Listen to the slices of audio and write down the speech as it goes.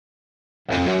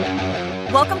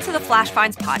Welcome to the Flash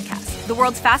Finds podcast, the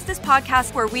world's fastest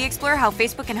podcast where we explore how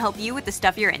Facebook can help you with the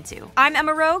stuff you're into. I'm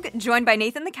Emma Rogue, joined by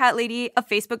Nathan the Cat Lady, a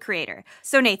Facebook creator.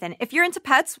 So Nathan, if you're into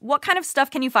pets, what kind of stuff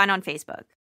can you find on Facebook?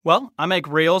 Well, I make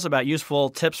reels about useful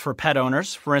tips for pet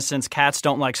owners. For instance, cats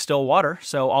don't like still water,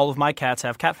 so all of my cats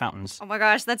have cat fountains. Oh my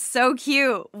gosh, that's so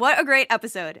cute. What a great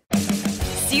episode.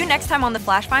 See you next time on the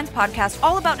Flash Finds podcast,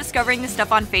 all about discovering the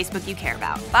stuff on Facebook you care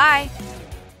about. Bye.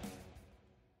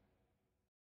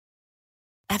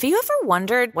 Have you ever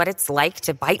wondered what it's like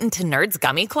to bite into Nerds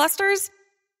gummy clusters?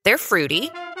 They're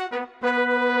fruity.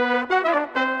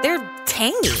 They're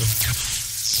tangy.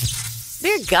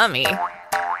 They're gummy.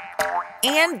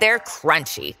 And they're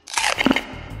crunchy.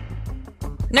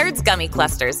 Nerds Gummy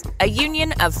Clusters, a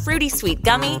union of fruity sweet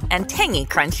gummy and tangy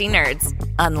crunchy nerds.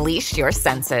 Unleash your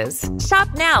senses. Shop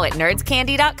now at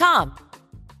nerdscandy.com.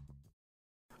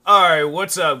 Alright,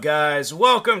 what's up guys?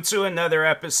 Welcome to another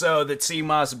episode of the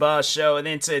TMossBoss Show, and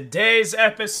in today's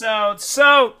episode,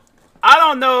 I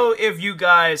don't know if you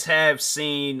guys have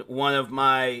seen one of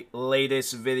my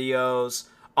latest videos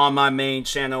on my main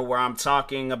channel where I'm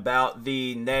talking about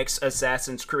the next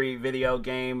Assassin's Creed video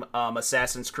game,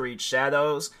 Assassin's Creed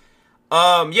Shadows.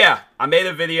 Yeah, I made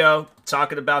a video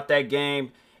talking about that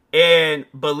game, and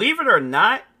believe it or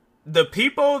not, the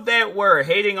people that were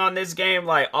hating on this game,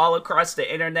 like, all across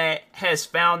the internet, has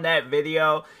found that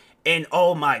video, and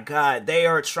oh my god, they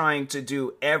are trying to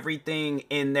do everything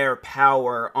in their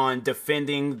power on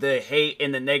defending the hate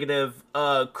and the negative,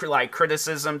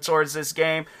 criticism towards this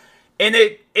game. And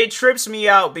it trips me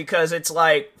out because it's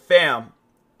like, fam,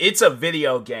 it's a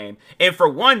video game. And for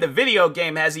one, the video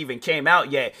game hasn't even came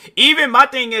out yet. Even, my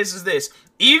thing is this,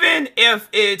 even if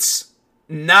it's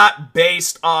not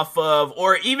based off of,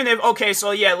 or even if, okay,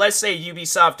 so yeah, let's say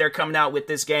Ubisoft, they're coming out with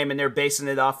this game and they're basing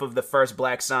it off of the first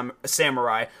Black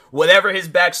Samurai. Whatever his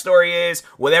backstory is,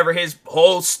 whatever his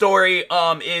whole story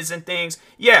is and things,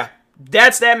 yeah,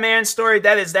 that's that man's story,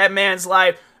 that is that man's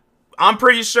life. I'm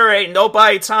pretty sure ain't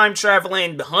nobody time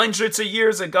traveling hundreds of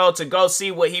years ago to go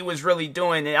see what he was really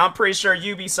doing, and I'm pretty sure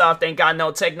Ubisoft ain't got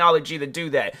no technology to do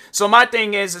that. So my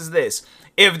thing is this,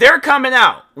 if they're coming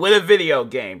out with a video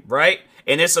game, right?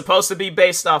 And it's supposed to be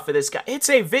based off of this guy.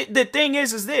 The thing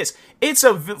is this.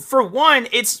 For one,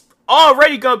 it's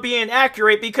already going to be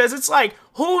inaccurate because it's like,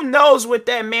 who knows what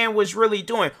that man was really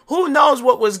doing? Who knows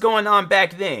what was going on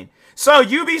back then? So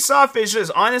Ubisoft is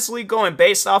just honestly going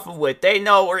based off of what they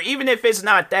know, or even if it's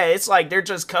not that, it's like they're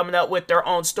just coming up with their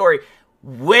own story.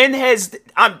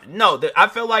 I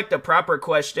feel like the proper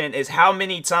question is, how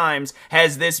many times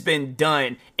has this been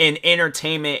done in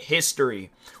entertainment history?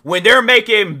 When they're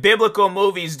making biblical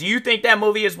movies, do you think that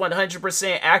movie is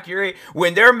 100% accurate?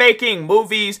 When they're making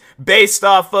movies based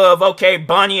off of, okay,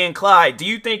 Bonnie and Clyde, do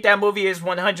you think that movie is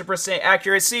 100%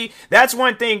 accurate? See, that's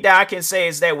one thing that I can say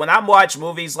is that when I watch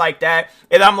movies like that,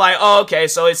 and I'm like, oh, okay,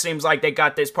 so it seems like they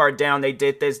got this part down, they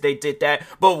did this, they did that.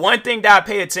 But one thing that I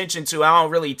pay attention to, I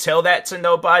don't really tell that to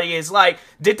nobody, is like,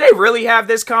 did they really have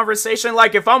this conversation?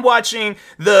 Like, if I'm watching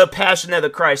The Passion of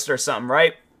the Christ or something,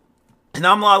 right? And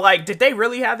I'm like, did they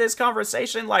really have this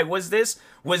conversation? Like, was this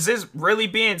really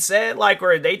being said? Like,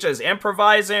 or are they just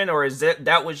improvising? Or is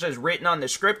that was just written on the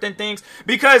script and things?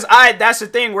 Because that's the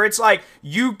thing where it's like,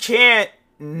 you can't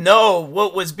know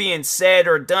what was being said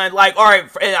or done. Like, all right,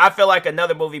 I feel like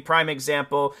another movie prime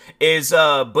example is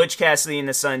Butch Cassidy and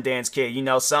the Sundance Kid. You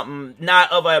know, something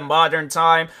not of a modern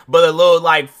time, but a little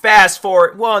like fast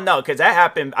forward. Well, no, because that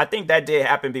happened, I think that did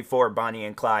happen before Bonnie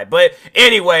and Clyde. But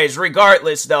anyways,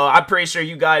 regardless though, I'm pretty sure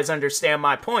you guys understand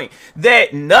my point,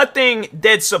 that nothing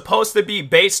that's supposed to be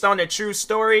based on a true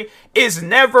story is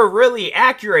never really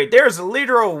accurate. There's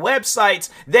literal websites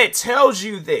that tells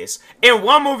you this. In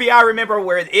one movie I remember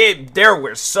where there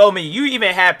were so many, you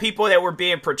even had people that were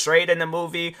being portrayed in the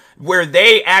movie where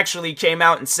they actually came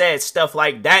out and said stuff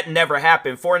like that never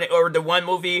happened. Or the one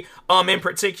movie in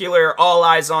particular, All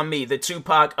Eyes on Me, the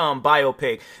Tupac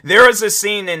biopic. There was a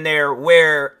scene in there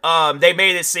where they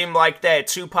made it seem like that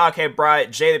Tupac had brought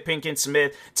Jada Pinkett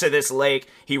Smith to this lake.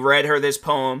 He read her this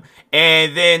poem,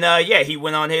 and then he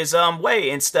went on his way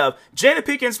and stuff. Jada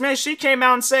Pinkett Smith, she came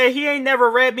out and said he ain't never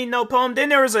read me no poem. Then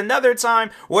there was another time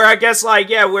where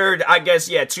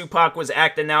Tupac was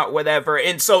acting out whatever,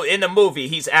 and so in the movie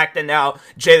he's acting out.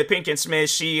 Jada Pinkett Smith,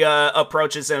 she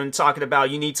approaches him talking about,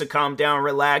 you need to calm down,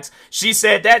 relax. She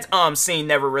said that scene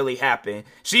never really happened.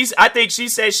 I think she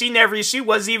said she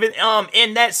wasn't even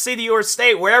in that city or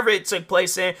state, wherever it took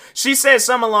place in. She said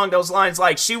something along those lines,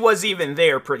 like she wasn't even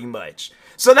there pretty much.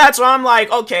 So that's why I'm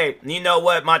like, okay, you know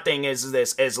what? My thing is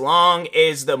this. As long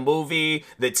as the movie,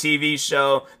 the TV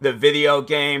show, the video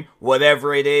game,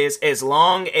 whatever it is, as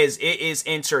long as it is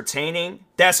entertaining,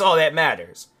 that's all that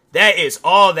matters. That is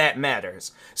all that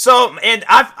matters. So, and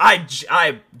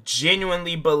I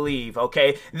genuinely believe,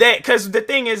 okay, that, because the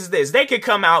thing is this, they could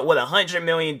come out with 100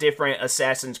 million different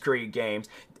Assassin's Creed games.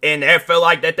 And I feel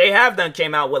like that they have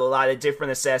came out with a lot of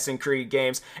different Assassin's Creed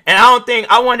games. And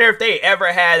I wonder if they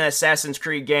ever had an Assassin's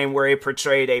Creed game where it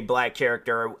portrayed a black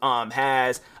character,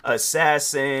 that's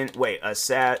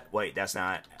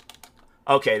not,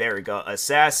 okay, there we go.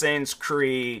 Assassin's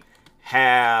Creed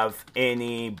have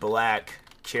any black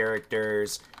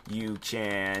characters you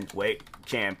can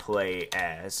play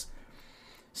as?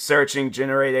 Searching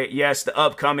generated. Yes, the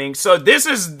upcoming. So this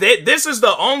is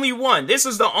the only one. This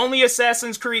is the only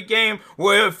Assassin's Creed game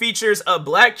where it features a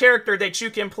black character that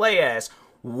you can play as.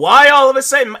 Why all of a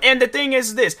sudden? And the thing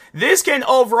is this can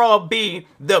overall be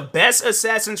the best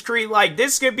Assassin's Creed. Like,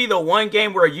 this could be the one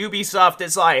game where Ubisoft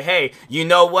is like, hey, you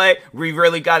know what? We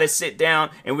really got to sit down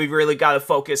and we really got to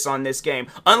focus on this game.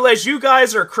 Unless you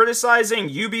guys are criticizing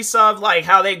Ubisoft, like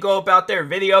how they go about their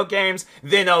video games,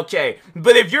 then okay.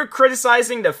 But if you're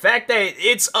criticizing the fact that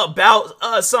it's about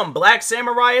some black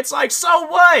samurai, it's like, so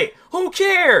what? Who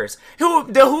cares?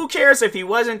 Who cares if he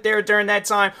wasn't there during that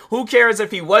time? Who cares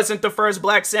if he wasn't the first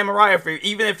black samurai?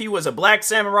 Even if he was a black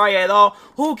samurai at all?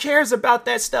 Who cares about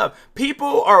that stuff?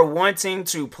 People are wanting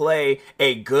to play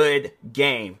a good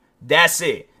game. That's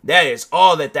it. That is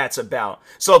all that's about.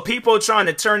 So people trying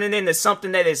to turn it into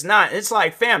something that it's not. It's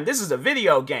like, fam, this is a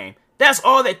video game. That's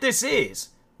all that this is.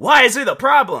 Why is it a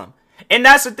problem? And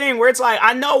that's the thing where it's like,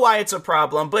 I know why it's a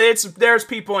problem, but there's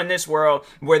people in this world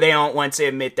where they don't want to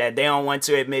admit that. They don't want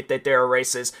to admit that they're a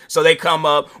racist. So they come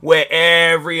up with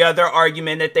every other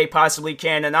argument that they possibly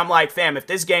can. And I'm like, fam, if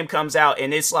this game comes out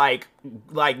and it's like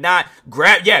not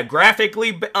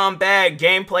graphically bad,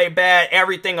 gameplay bad,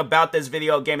 everything about this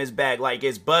video game is bad. Like,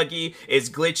 it's buggy, it's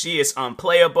glitchy, it's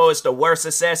unplayable, it's the worst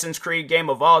Assassin's Creed game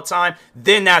of all time,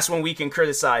 then that's when we can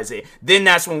criticize it. Then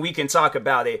that's when we can talk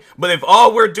about it. But if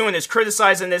all we're doing is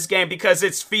criticizing this game because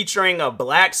it's featuring a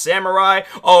black samurai,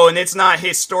 and it's not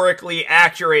historically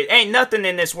accurate, ain't nothing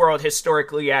in this world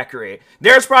historically accurate.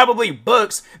 There's probably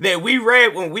books that we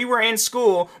read when we were in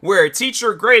school where a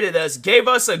teacher graded us, gave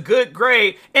us a good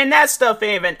grade, and that stuff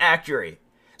ain't even accurate.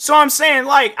 So I'm saying,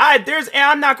 like,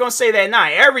 I'm not gonna say that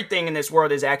not everything in this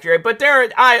world is accurate, but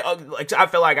I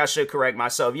feel like I should correct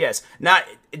myself. Yes,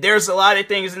 there's a lot of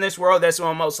things in this world that's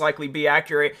gonna most likely be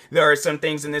accurate. There are some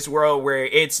things in this world where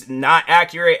it's not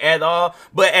accurate at all.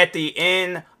 But at the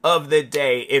end of the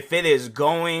day, if it is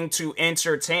going to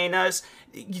entertain us,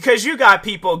 because you got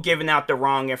people giving out the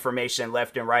wrong information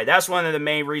left and right. That's one of the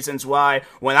main reasons why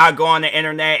when I go on the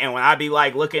internet and when I be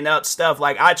like looking up stuff,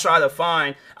 like I try to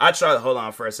hold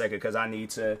on for a second because I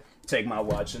need to take my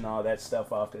watch and all that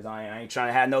stuff off because I ain't trying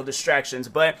to have no distractions.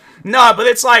 But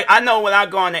it's like, I know when I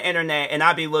go on the internet and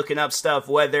I be looking up stuff,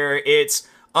 whether it's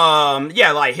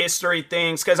like history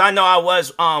things, because I know I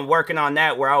was working on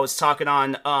that where I was talking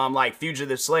on like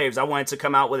fugitive slaves. I wanted to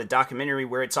come out with a documentary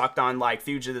where it talked on like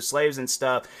fugitive slaves and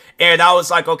stuff, and I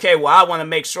was like, okay, well, I want to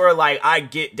make sure like I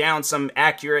get down some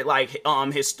accurate like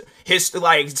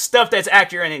like stuff that's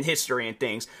accurate in history and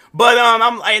things. But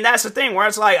and that's the thing where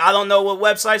it's like, I don't know what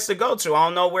websites to go to. I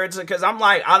don't know where to, because I'm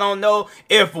like, I don't know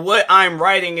if what I'm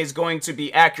writing is going to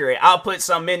be accurate. I'll put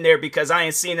some in there because I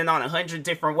ain't seen it on 100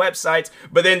 different websites,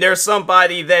 but then there's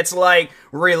somebody that's like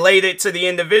related to the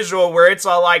individual where it's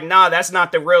all like, nah, that's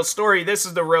not the real story. This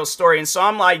is the real story. And so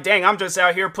I'm like, dang, I'm just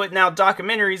out here putting out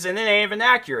documentaries and it ain't even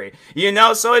accurate, you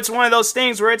know? So it's one of those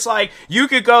things where it's like, you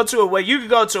could go to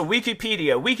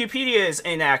Wikipedia. Wikipedia is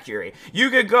inaccurate. You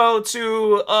could go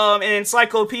to an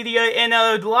encyclopedia in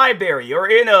a library or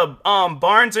in a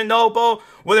Barnes and Noble.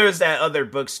 Well, there's that other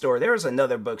bookstore. There was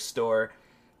another bookstore.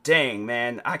 Dang,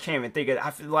 man, I can't even think of it. I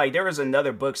feel like there was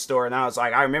another bookstore, and I was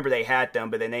like, I remember they had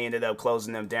them, but then they ended up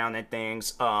closing them down and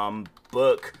things.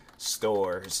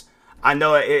 Bookstores. I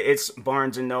know it's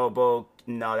Barnes and Noble.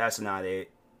 No, that's not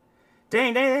it.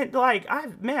 Dang,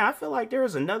 I feel like there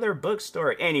was another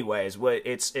bookstore. Anyways,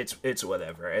 it's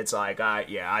whatever. It's like, I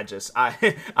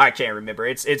can't remember.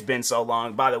 It's been so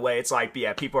long. By the way, it's like,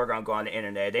 yeah, people are gonna go on the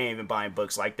internet. They ain't even buying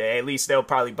books like that. At least they'll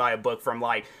probably buy a book from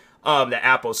like the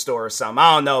Apple store or something.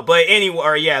 I don't know, but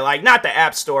anywhere, yeah, like not the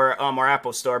App Store or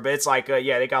Apple Store, but it's like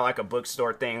they got like a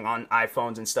bookstore thing on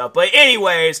iPhones and stuff. But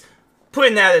anyways,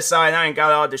 putting that aside, I ain't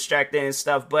got all distracted and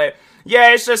stuff, but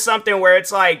Yeah, it's just something where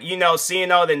it's like, you know,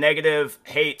 seeing all the negative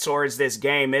hate towards this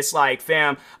game, it's like,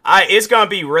 fam, it's gonna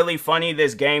be really funny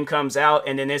this game comes out,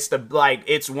 and then it's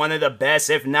one of the best,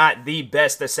 if not the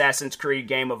best Assassin's Creed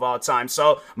game of all time.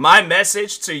 So my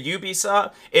message to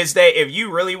Ubisoft is that if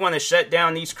you really want to shut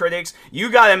down these critics,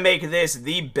 you gotta make this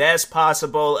the best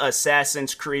possible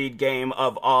Assassin's Creed game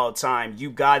of all time. You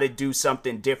gotta do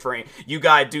something different. You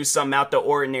gotta do something out the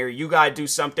ordinary. You gotta do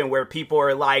something where people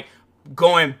are like,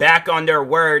 going back on their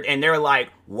word and they're like,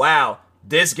 wow,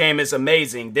 this game is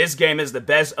amazing. This game is the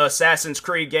best Assassin's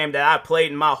Creed game that I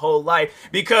played in my whole life.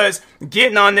 Because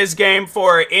getting on this game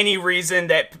for any reason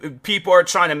that people are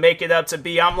trying to make it up to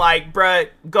be, I'm like, bruh,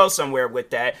 go somewhere with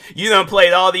that. You done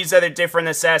played all these other different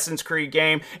Assassin's Creed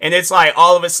games, and it's like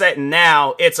all of a sudden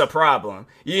now it's a problem.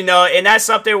 You know, and that's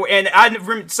something,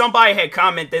 and somebody had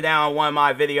commented on one of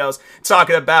my videos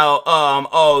talking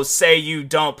about, say you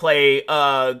don't play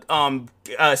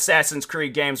Assassin's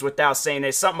Creed games without saying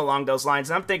it, something along those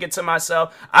lines. And I'm thinking to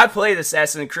myself, I played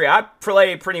Assassin's Creed. I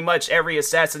played pretty much every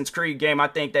Assassin's Creed game I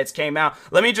think that's came out.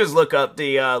 Let me just look up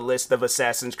the list of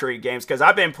Assassin's Creed games, because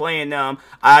I've been playing them,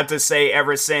 I have to say,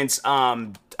 ever since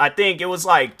I think it was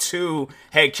like 2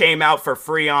 had came out for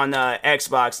free on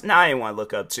Xbox. Nah, I didn't want to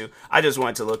look up 2. I just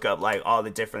wanted to look up like all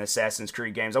the different Assassin's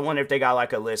Creed games. I wonder if they got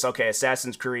like a list. Okay,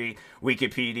 Assassin's Creed,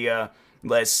 Wikipedia.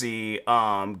 Let's see,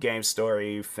 game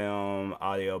story, film,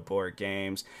 audio, board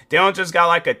games. They don't just got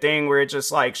like a thing where it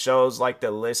just like shows like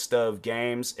the list of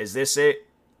games. Is this it?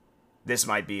 This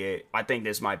might be it. I think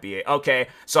this might be it. Okay,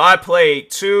 so I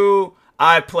played 2.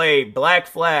 I played Black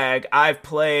Flag. I've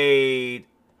played...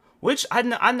 Which, I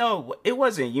know, it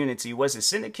wasn't Unity. Was it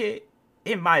Syndicate?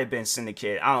 It might have been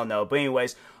Syndicate. I don't know. But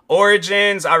anyways,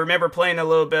 Origins, I remember playing a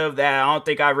little bit of that. I don't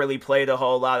think I really played a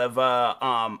whole lot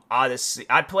of Odyssey.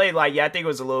 I played, like, yeah, I think it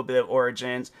was a little bit of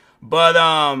Origins. But,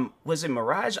 was it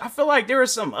Mirage? I feel like there were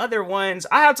some other ones.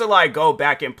 I have to, like, go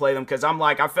back and play them, because I'm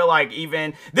like, I feel like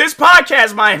even this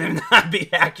podcast might not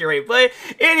be accurate. But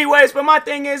anyways, but my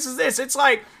thing is this. It's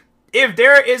like, if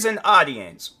there is an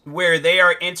audience where they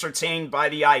are entertained by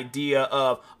the idea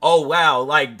of, oh wow,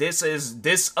 like this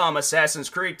Assassin's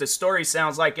Creed, the story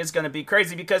sounds like it's gonna be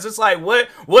crazy, because it's like, what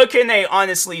can they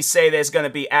honestly say that's gonna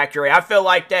be accurate? I feel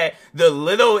like that the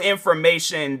little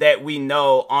information that we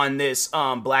know on this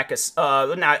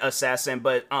not assassin,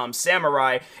 but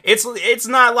samurai, it's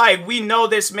not like we know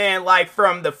this man like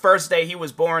from the first day he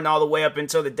was born all the way up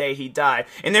until the day he died.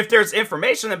 And if there's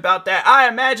information about that, I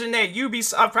imagine that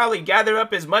Ubisoft probably gathered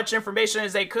up as much information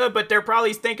as they could, but they're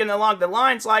probably thinking along the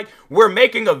lines like, we're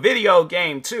making a video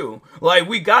game too. Like,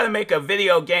 we gotta make a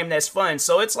video game that's fun.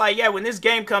 So it's like, yeah, when this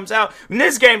game comes out,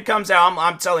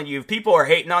 I'm telling you, if people are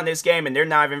hating on this game and they're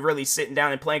not even really sitting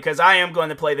down and playing, because I am going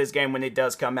to play this game when it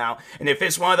does come out. And if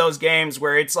it's one of those games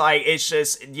where it's like, it's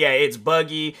just, yeah, it's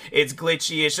buggy, it's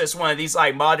glitchy, it's just one of these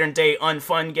like modern day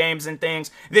unfun games and things,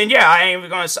 then yeah,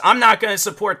 I'm not gonna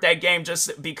support that game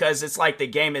just because it's like the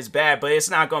game is bad, but it's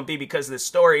not gonna be because of the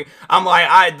story. I'm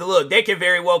like, look, they could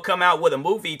very well come out with a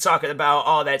movie talking about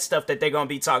all that stuff that they're gonna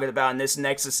be talking about in this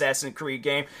next Assassin's Creed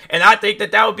game, and I think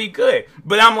that would be good.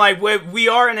 But I'm like, we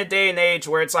are in a day and age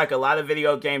where it's like a lot of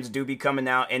video games do be coming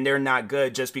out and they're not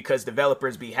good just because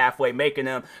developers be halfway making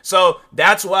them. So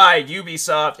that's why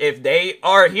Ubisoft, if they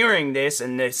are hearing this,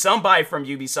 and somebody from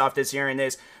Ubisoft is hearing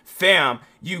this, fam,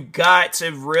 you got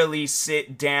to really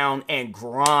sit down and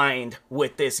grind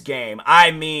with this game.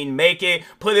 I mean,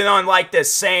 put it on like the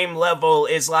same level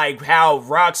as like how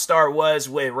Rockstar was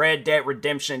with Red Dead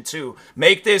Redemption 2.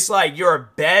 Make this like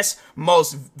your best,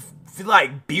 most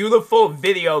like beautiful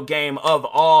video game of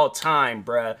all time,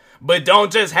 bruh. But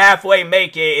don't just halfway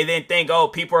make it and then think, oh,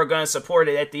 people are going to support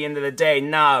it at the end of the day.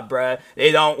 Nah, bruh.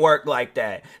 It don't work like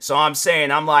that. So I'm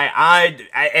saying, I'm like,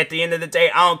 at the end of the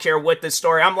day, I don't care what the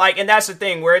story. I'm like, and that's the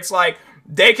thing where it's like,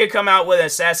 they could come out with an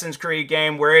Assassin's Creed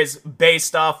game where it's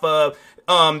based off of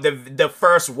the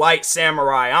first white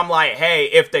samurai. I'm like, hey,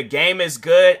 if the game is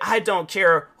good, I don't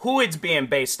care who it's being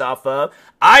based off of.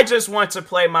 I just want to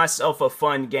play myself a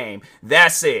fun game.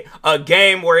 That's it. A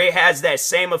game where it has that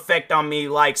same effect on me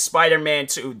like Spider-Man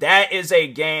 2. That is a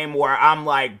game where I'm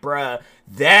like, bruh,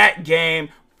 that game,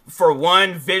 for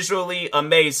one, visually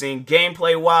amazing.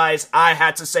 Gameplay-wise, I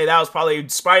had to say that was probably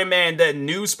Spider-Man, the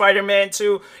new Spider-Man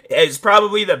 2, is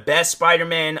probably the best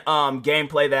Spider-Man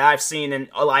gameplay that I've seen in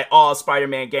like all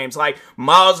Spider-Man games. Like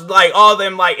Miles, like all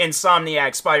them like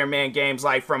Insomniac Spider-Man games,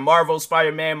 like from Marvel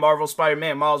Spider-Man,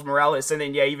 Miles Morales, and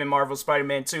then yeah, even Marvel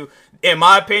Spider-Man 2. In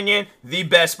my opinion, the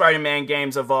best Spider-Man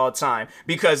games of all time,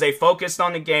 because they focused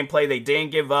on the gameplay. They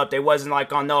didn't give up. They wasn't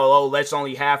like, oh no, let's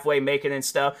only halfway make it and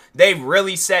stuff. They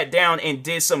really sat down and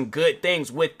did some good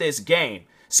things with this game.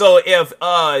 So if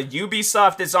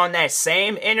Ubisoft is on that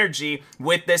same energy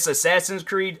with this Assassin's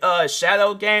Creed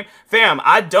Shadow game, fam,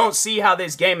 I don't see how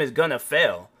this game is gonna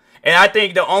fail. And I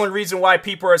think the only reason why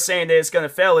people are saying that it's going to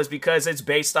fail is because it's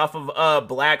based off of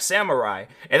Black Samurai.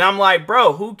 And I'm like,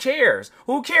 bro, who cares?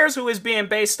 Who cares who it's being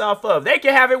based off of? They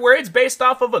can have it where it's based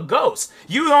off of a ghost.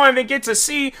 You don't even get to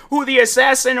see who the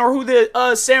assassin or who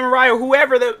the samurai or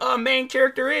whoever the main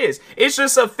character is. It's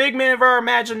just a figment of our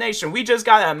imagination. We just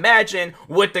got to imagine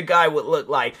what the guy would look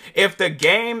like. If the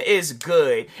game is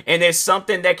good and it's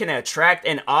something that can attract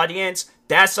an audience,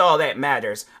 that's all that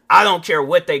matters. I don't care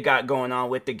what they got going on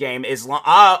with the game.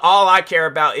 All I care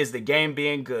about is the game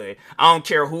being good. I don't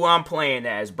care who I'm playing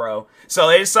as, bro. So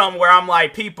it's something where I'm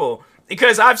like, people,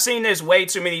 because I've seen this way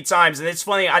too many times, and it's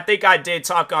funny, I think I did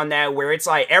talk on that, where it's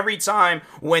like every time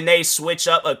when they switch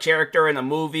up a character in a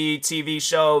movie, TV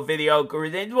show, video,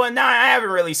 well, nah, I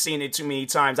haven't really seen it too many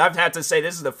times. I've had to say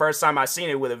this is the first time I've seen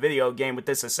it with a video game, with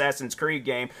this Assassin's Creed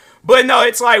game. But no,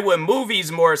 it's like with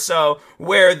movies more so,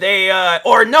 where they,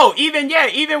 or no, even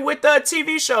with the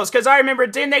TV shows, because I remember,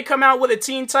 didn't they come out with a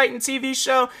Teen Titan TV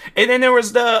show? And then there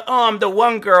was the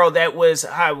one girl that was,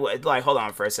 like, hold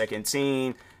on for a second,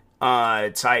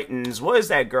 Titans, what is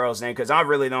that girl's name? Because I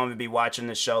really don't even be watching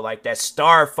the show like that.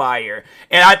 Starfire.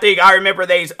 And I remember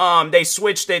they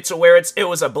switched it to where it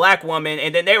was a black woman,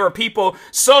 and then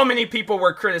so many people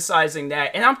were criticizing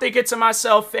that, and I'm thinking to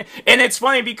myself, and it's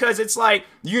funny because it's like,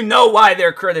 you know why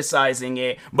they're criticizing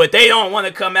it, but they don't want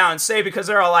to come out and say, because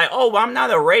they're all like, oh, well, I'm not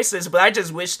a racist, but I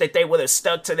just wish that they would have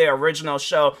stuck to the original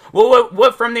show. Well,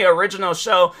 what from the original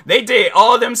show? They did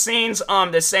all them scenes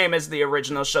the same as the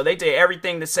original show. They did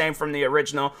everything the same from the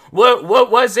original.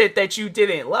 What was it that you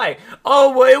didn't like?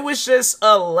 Oh, well, it was just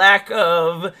a lack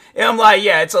of, and I'm like,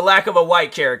 yeah, it's a lack of a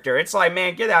white character. It's like,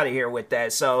 man, get out of here with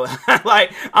that. So,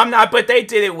 like, but they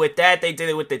did it with that. They did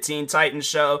it with the Teen Titans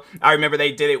show. I remember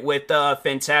they did it with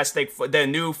the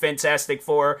new Fantastic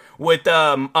Four, with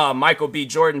Michael B.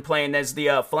 Jordan playing as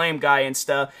the Flame guy and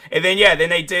stuff. And then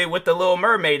they did it with the Little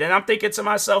Mermaid. And I'm thinking to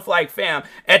myself, like, fam,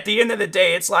 at the end of the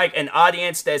day, it's like an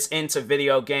audience that's into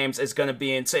video games is going to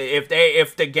be into,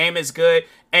 if the game is good,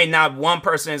 ain't not one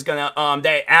person is gonna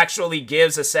that actually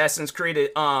gives Assassin's Creed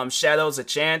Shadows a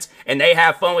chance, and they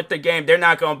have fun with the game. They're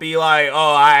not gonna be like,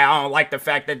 oh, I don't like the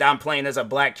fact that I'm playing as a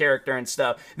black character and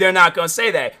stuff. They're not gonna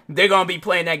say that. They're gonna be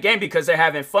playing that game because they're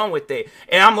having fun with it.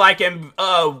 And I'm liking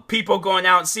people going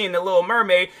out and seeing the Little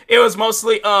Mermaid. It was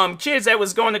mostly kids that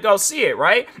was going to go see it,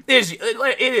 right?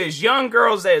 It is young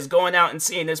girls that is going out and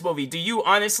seeing this movie. Do you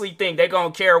honestly think they're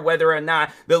gonna care whether or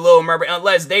not the Little Mermaid,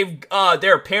 unless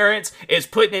their parents is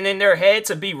putting it in their head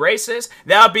to be racist?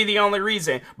 That'll be the only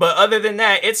reason. But other than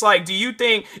that, it's like, do you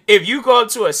think if you go up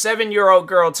to a 7-year-old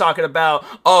girl talking about,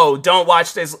 oh, don't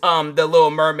watch this the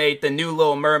Little Mermaid, the new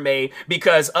Little Mermaid,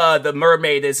 because the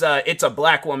mermaid is it's a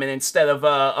black woman instead of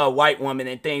a white woman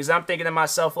and things, I'm thinking to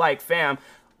myself, like, fam,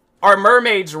 are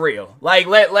mermaids real? Like,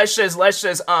 let's just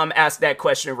ask that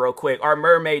question real quick. Are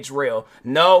mermaids real?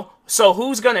 No. So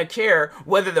who's gonna care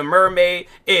whether the mermaid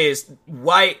is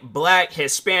white, black,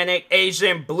 Hispanic,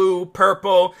 Asian, blue,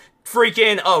 purple,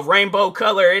 freaking rainbow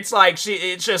color? It's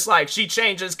just like she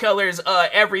changes colors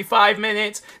every 5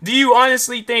 minutes. Do you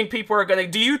honestly think people are gonna,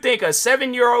 do you think a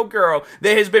 7-year-old girl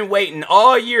that has been waiting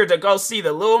all year to go see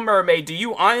the Little Mermaid, do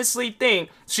you honestly think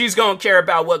she's gonna care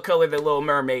about what color the Little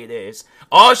Mermaid is?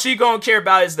 All she gonna care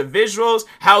about is the visuals,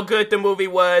 how good the movie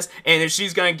was, and if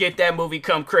she's gonna get that movie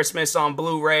come Christmas on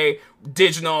Blu-ray,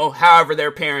 digital, however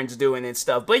their parents doing and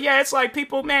stuff. But yeah, it's like,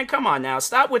 people, man, come on now,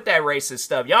 stop with that racist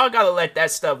stuff. Y'all gotta let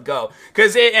that stuff go,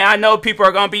 because I know people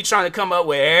are gonna be trying to come up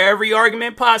with every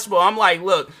argument possible. I'm like,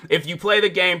 look, if you play the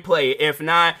game, play it. If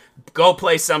not, go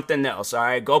play something else. All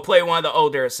right, go play one of the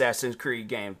older Assassin's Creed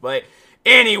games. But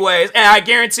anyways, and I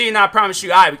guarantee and I promise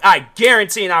you, I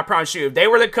guarantee and I promise you, if they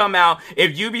were to come out,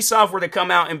 if Ubisoft were to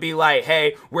come out and be like,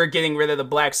 hey, we're getting rid of the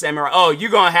Black Samurai, oh, you're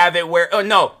gonna have it where, oh,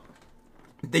 no.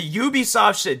 The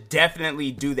Ubisoft should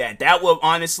definitely do that. That will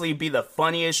honestly be the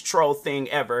funniest troll thing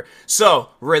ever. So,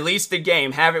 release the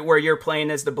game. Have it where you're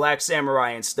playing as the Black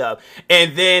Samurai and stuff.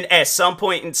 And then, at some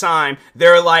point in time,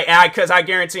 they're like, because I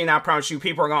guarantee and I promise you,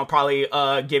 people are going to probably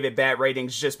give it bad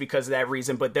ratings just because of that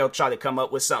reason. But they'll try to come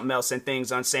up with something else and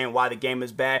things on saying why the game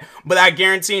is bad. But I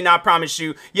guarantee and I promise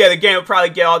you, yeah, the game will probably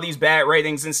get all these bad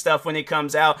ratings and stuff when it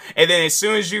comes out. And then as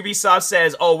soon as Ubisoft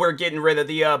says, oh, we're getting rid of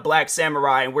the Black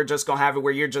Samurai and we're just going to have it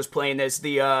where you're just playing as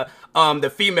the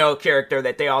female character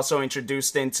that they also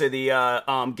introduced into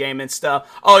the game and stuff.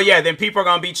 Oh yeah, then people are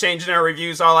gonna be changing their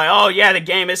reviews all like, oh yeah, the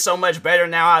game is so much better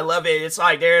now, I love it. It's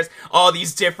like there's all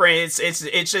these different,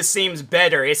 it just seems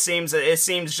better. It seems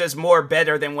just more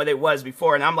better than what it was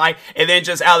before. And I'm like, and then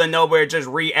just out of nowhere, just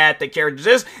re-add the character.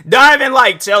 Just don't even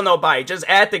like tell nobody. Just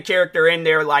add the character in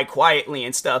there like quietly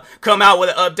and stuff. Come out with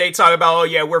an update, talk about, oh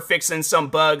yeah, we're fixing some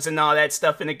bugs and all that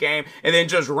stuff in the game, and then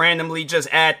just randomly just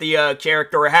add the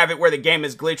character, or have it where the game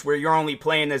is glitched where you're only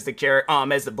playing as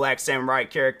the Black Samurai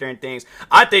character and things.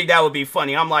 I think that would be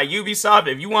funny. I'm like, Ubisoft,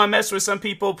 if you want to mess with some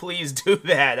people, please do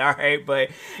that. All right, but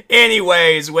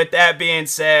anyways, with that being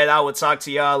said, I will talk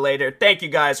to y'all later. Thank you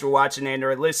guys for watching and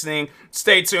or listening.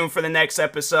 Stay tuned for the next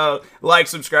episode. Like,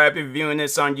 subscribe if you're viewing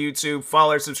this on YouTube.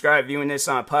 Follow or subscribe viewing this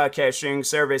on a podcast streaming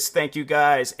service. Thank you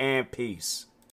guys, and peace.